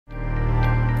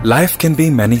Life can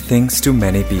be many things to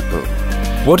many people.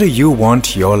 What do you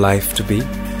want your life to be?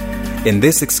 In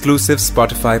this exclusive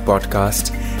Spotify podcast,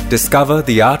 discover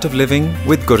the art of living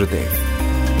with Gurudev.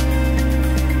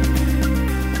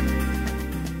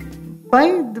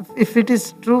 Why, if it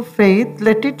is true faith,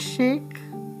 let it shake.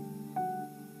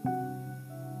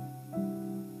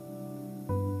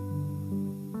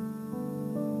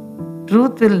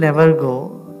 Truth will never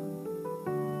go.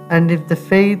 And if the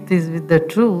faith is with the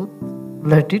truth,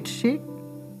 let it shake.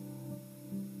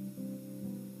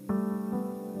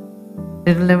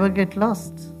 It will never get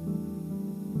lost.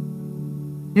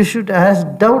 You should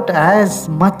doubt as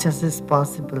much as is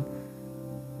possible.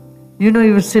 You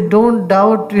will say don't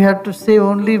doubt, you have to say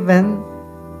only when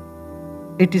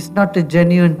it is not a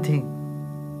genuine thing.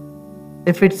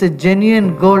 If it's a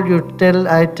genuine goal,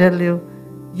 I tell you,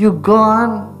 you go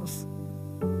on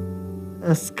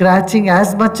scratching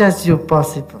as much as you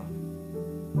possible.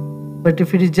 But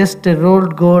if it is just a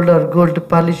rolled gold or gold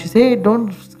polish, you say, hey,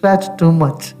 don't scratch too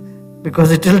much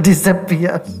because it will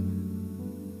disappear.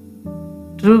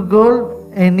 True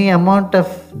gold, any amount of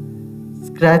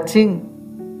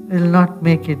scratching will not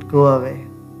make it go away.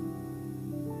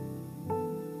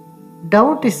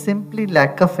 Doubt is simply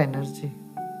lack of energy.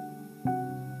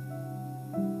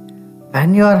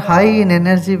 When you are high in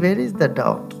energy, where is the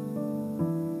doubt?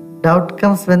 Doubt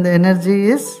comes when the energy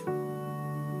is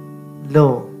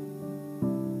low.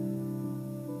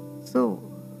 So,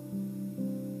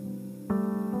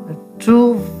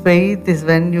 true faith is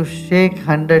when you shake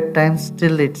 100 times,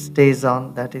 still it stays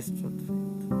on. That is true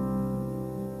faith.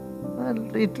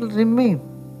 Well, it will remain.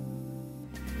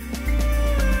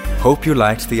 Hope you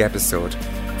liked the episode.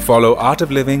 Follow Art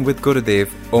of Living with Gurudev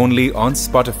only on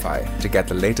Spotify to get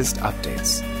the latest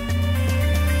updates.